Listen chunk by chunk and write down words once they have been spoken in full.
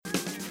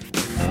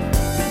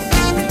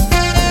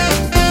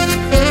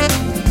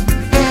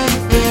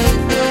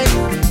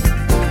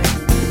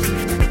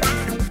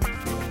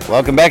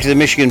Welcome back to the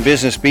Michigan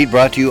Business Beat,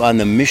 brought to you on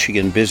the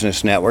Michigan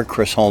Business Network.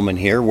 Chris Holman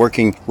here,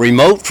 working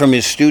remote from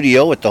his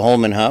studio at the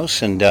Holman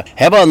House, and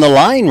have on the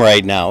line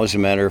right now, as a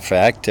matter of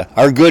fact,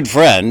 our good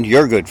friend,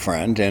 your good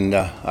friend, and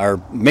our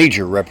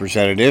major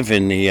representative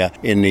in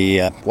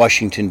the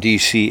Washington,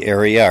 D.C.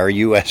 area, our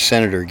U.S.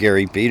 Senator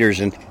Gary Peters.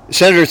 And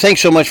Senator,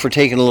 thanks so much for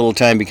taking a little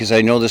time, because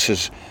I know this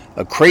is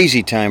a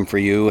crazy time for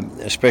you,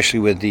 especially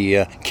with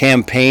the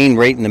campaign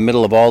right in the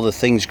middle of all the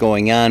things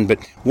going on.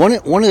 But one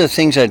of the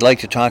things I'd like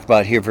to talk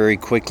about here very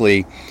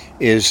quickly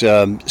is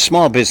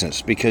small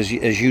business, because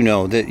as you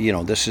know,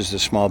 this is the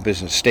small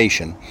business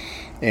station,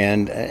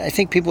 and I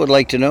think people would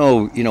like to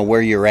know,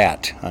 where you're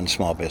at on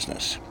small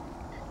business.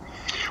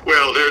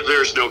 Well,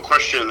 there's no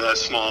question that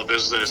small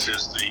business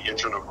is the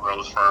engine of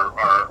growth for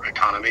our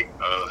economy.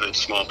 That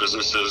small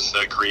businesses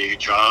that create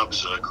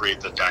jobs, create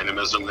the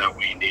dynamism that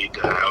we need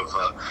to have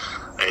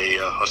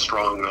a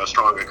strong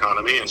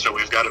economy. And so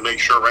we've got to make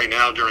sure right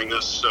now during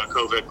this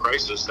COVID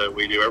crisis that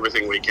we do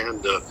everything we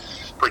can to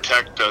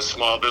protect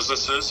small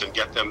businesses and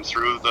get them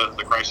through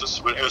the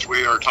crisis. As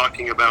we are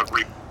talking about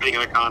reopening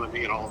an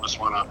economy, and all of us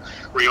want to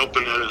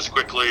reopen it as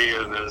quickly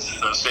and as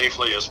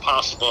safely as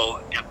possible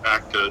and get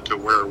back to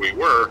where we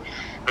were,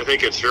 I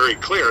think it's very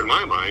clear in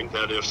my mind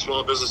that if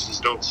small businesses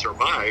don't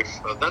survive,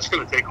 that's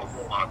going to take a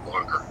whole lot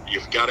longer.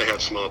 You've got to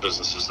have small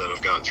businesses that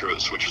have gone through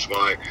this, which is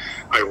why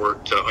I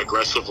worked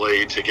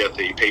aggressively to get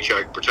the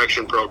Paycheck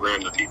Protection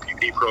Program, the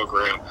PPP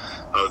program,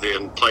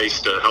 in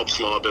place to help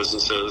small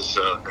businesses.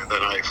 And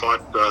then I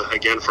fought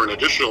again for an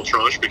additional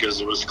tranche, because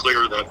it was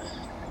clear that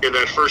in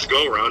that first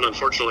go-around,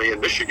 unfortunately in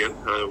Michigan,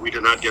 we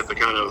did not get the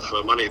kind of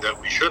money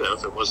that we should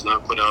have. It was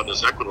not put out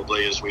as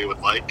equitably as we would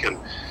like. And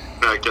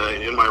in fact,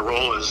 in my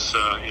role as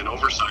in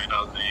oversight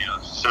on the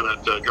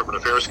Senate Government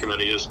Affairs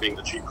Committee, as being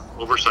the chief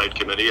oversight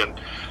committee, and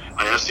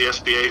I asked the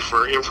SBA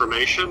for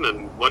information,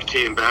 and what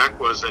came back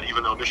was that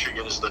even though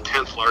Michigan is the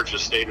 10th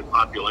largest state in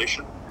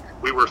population,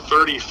 we were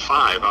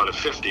 35 out of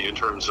 50 in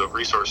terms of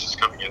resources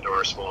coming into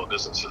our small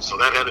businesses. So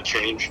that had to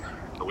change.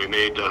 We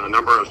made a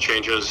number of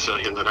changes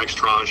in the next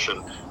tranche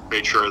and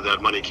made sure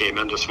that money came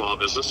into small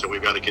business, and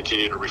we've got to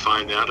continue to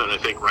refine that. And I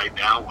think right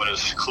now what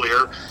is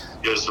clear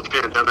is the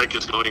pandemic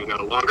is going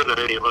longer than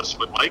any of us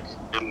would like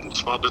in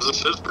small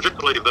businesses,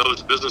 particularly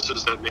those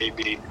businesses that may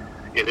be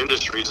in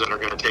industries that are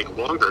going to take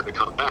longer to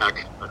come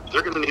back.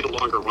 They're going to need a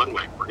longer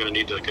runway. We're going to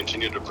need to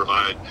continue to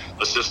provide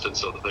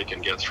assistance so that they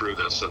can get through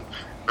this. And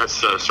that's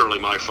certainly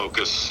my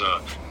focus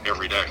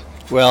every day.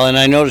 Well, and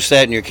I noticed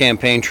that in your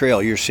campaign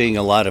trail, you're seeing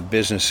a lot of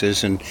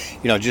businesses, and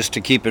just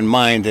to keep in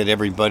mind that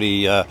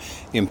everybody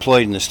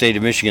employed in the state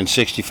of Michigan,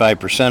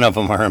 65% of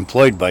them are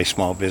employed by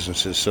small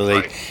businesses, so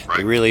they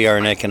really are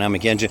an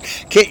economic engine.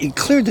 Can you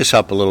clear this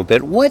up a little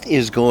bit? What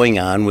is going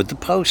on with the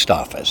post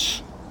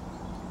office?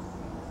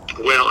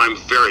 Well, I'm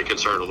very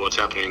concerned with what's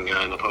happening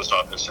in the post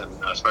office, and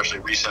especially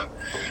recent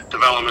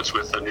developments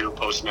with the new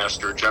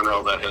Postmaster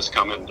General that has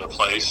come into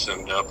place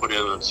and put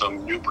in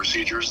some new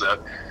procedures that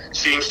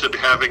seems to be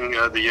having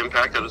the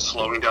impact that it's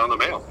slowing down the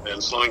mail,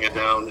 and slowing it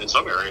down in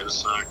some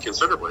areas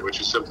considerably,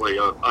 which is simply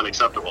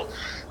unacceptable.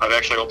 I've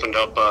actually opened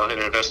up an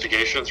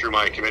investigation through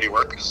my committee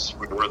work, because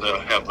we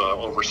have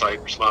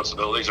oversight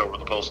responsibilities over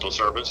the Postal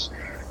Service.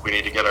 We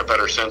need to get a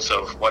better sense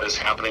of what is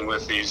happening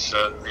with these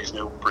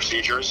new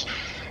procedures.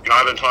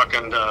 I've been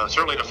talking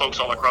certainly to folks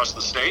all across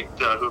the state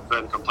who've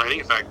been complaining.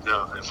 In fact,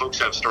 if folks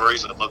have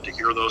stories, I'd love to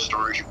hear those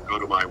stories. You can go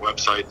to my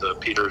website, the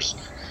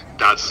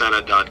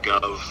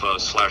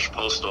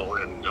peters.senate.gov/postal,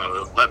 and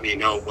let me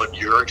know what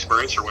your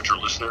experience or what your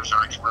listeners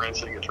are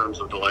experiencing in terms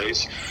of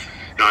delays.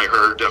 I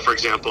heard, for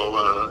example,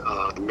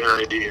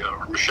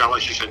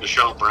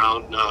 Michelle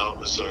Brown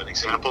was an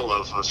example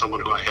of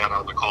someone who I had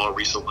on the call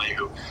recently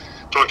who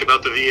talked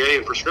about the VA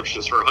and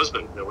prescriptions for her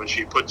husband. When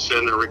she puts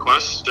in a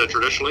request,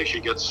 traditionally she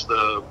gets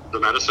the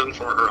medicine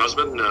for her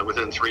husband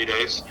within 3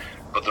 days,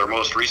 but their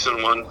most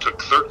recent one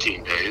took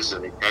 13 days,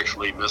 and he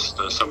actually missed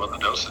some of the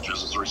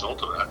dosages as a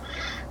result of that.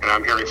 And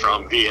I'm hearing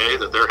from VA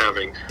that they're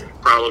having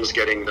problems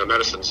getting the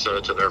medicines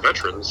to their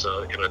veterans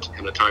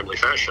in a timely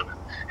fashion.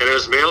 And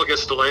as mail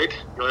gets delayed,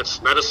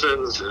 it's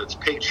medicines, it's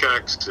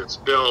paychecks, it's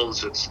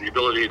bills, it's the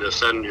ability to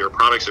send your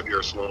products if you're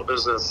a small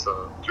business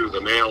through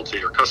the mail to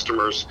your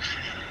customers.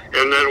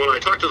 And then when I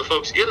talk to the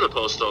folks in the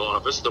postal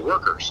office, the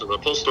workers, so the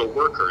postal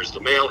workers, the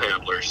mail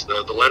handlers,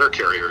 the letter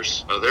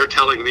carriers, they're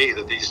telling me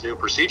that these new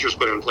procedures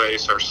put in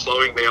place are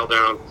slowing mail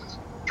down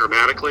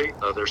dramatically.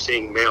 They're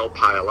seeing mail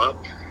pile up.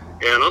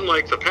 And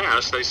unlike the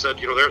past, they said,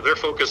 their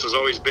focus has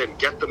always been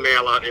get the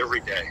mail out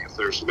every day. If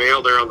there's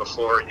mail there on the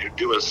floor, you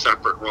do a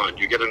separate run.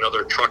 You get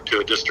another truck to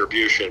a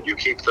distribution. You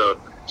keep the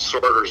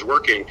sorters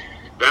working.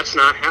 That's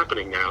not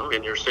happening now,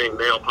 and you're seeing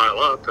mail pile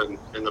up. And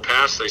in the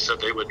past, they said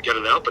they would get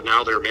it out, but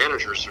now their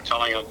managers are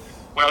telling them,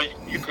 well,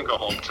 you can go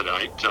home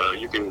tonight.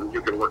 You can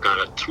work on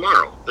it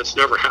tomorrow. That's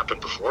never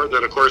happened before.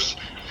 Then, of course,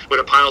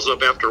 when it piles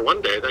up after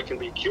one day, that can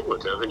be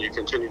cumulative, and you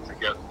continue to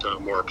get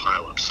more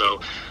pileup.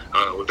 So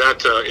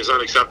that is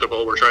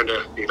unacceptable. We're trying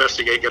to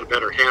investigate, get a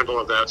better handle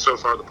of that. So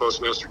far, the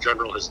Postmaster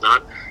General has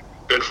not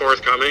been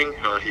forthcoming.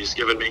 He's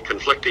given me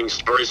conflicting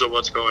stories of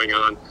what's going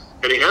on.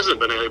 And he hasn't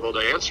been able to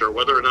answer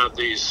whether or not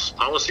these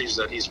policies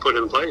that he's put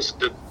in place,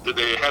 did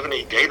they have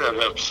any data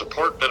to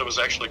support that it was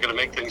actually going to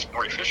make things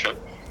more efficient?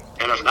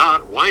 And if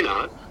not, why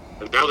not?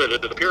 And now that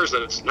it appears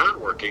that it's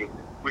not working,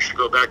 we should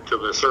go back to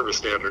the service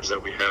standards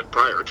that we had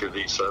prior to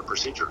these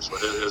procedures.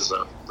 But it is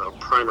a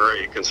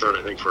primary concern,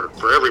 I think,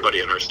 for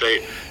everybody in our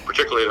state,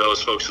 particularly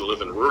those folks who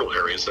live in rural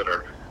areas that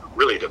are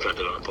really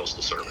dependent on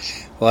postal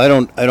service.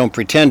 Well, I don't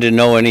pretend to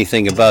know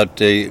anything about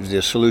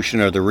the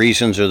solution or the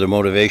reasons or the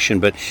motivation,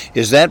 but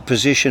is that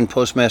position,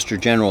 Postmaster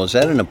General, is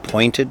that an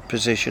appointed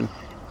position?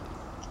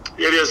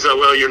 It is.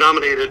 Well, you're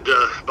nominated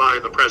by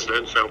the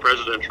president, so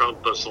President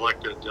Trump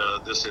selected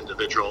this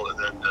individual, and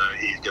then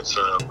he gets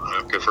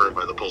confirmed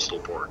by the Postal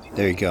Board.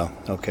 There you go.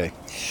 Okay.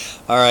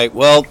 All right.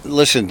 Well,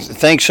 listen,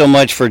 thanks so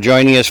much for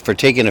joining us, for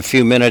taking a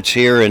few minutes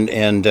here, and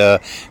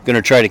going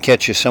to try to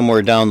catch you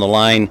somewhere down the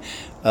line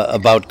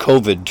about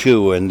COVID,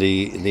 too, and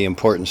the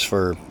importance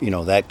for,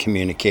 that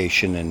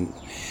communication and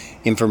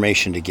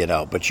information to get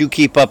out. But you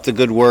keep up the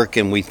good work,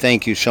 and we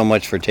thank you so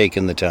much for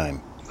taking the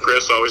time.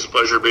 Chris, always a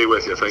pleasure to be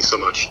with you. Thanks so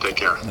much. Take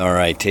care. All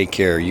right, take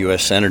care.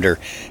 U.S. Senator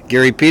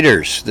Gary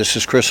Peters. This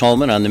is Chris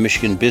Holman on the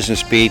Michigan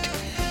Business Beat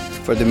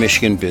for the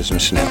Michigan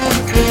Business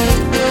Network.